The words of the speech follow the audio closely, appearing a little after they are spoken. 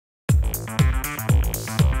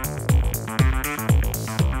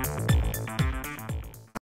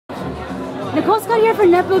Nicole Scott here for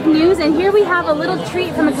Netbook News, and here we have a little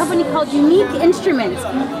treat from a company called Unique Instruments.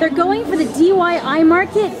 They're going for the DIY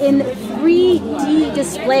market in 3D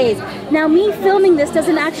displays. Now, me filming this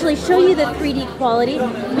doesn't actually show you the 3D quality,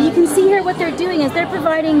 but you can see here what they're doing is they're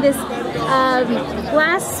providing this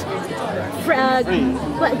glass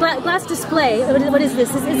display. What is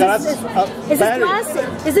this? Is this glass?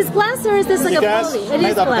 Is this glass or is this like a poly? It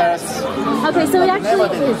is glass. Okay, so it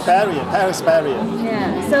actually is Paris barrier.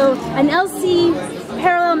 Yeah, so an LC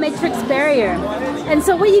parallel matrix barrier. And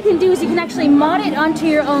so what you can do is you can actually mod it onto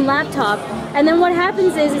your own laptop, and then what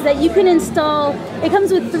happens is that you can install, it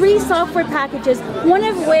comes with 3 software packages, one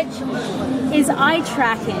of which is eye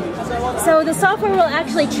tracking. So the software will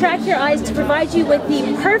actually track your eyes to provide you with the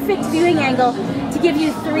perfect viewing angle to give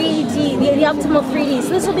you 3D, the optimal 3D. So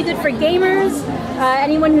this will be good for gamers,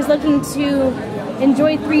 anyone who's looking to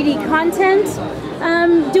enjoy 3D content.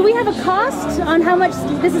 Do we have a cost on how much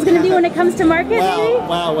this is going to be when it comes to market?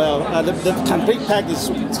 Well, the complete package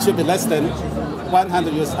should be less than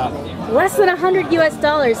 $100 US. Less than $100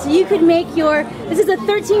 US. So you could make your, this is a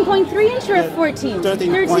 13.3 inch or a 14?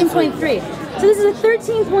 13.3. So this is a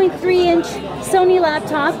 13.3 inch Sony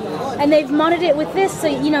laptop, and they've modded it with this, so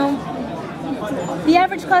you know, the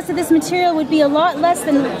average cost of this material would be a lot less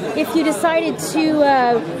than if you decided to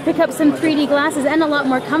pick up some 3D glasses, and a lot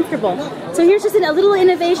more comfortable. So here's just a little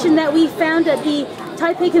innovation that we found at the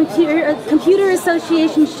Taipei Computer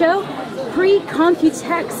Association show,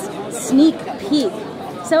 pre-Computex sneak peek.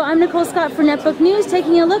 So I'm Nicole Scott for Netbook News,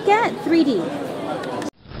 taking a look at 3D.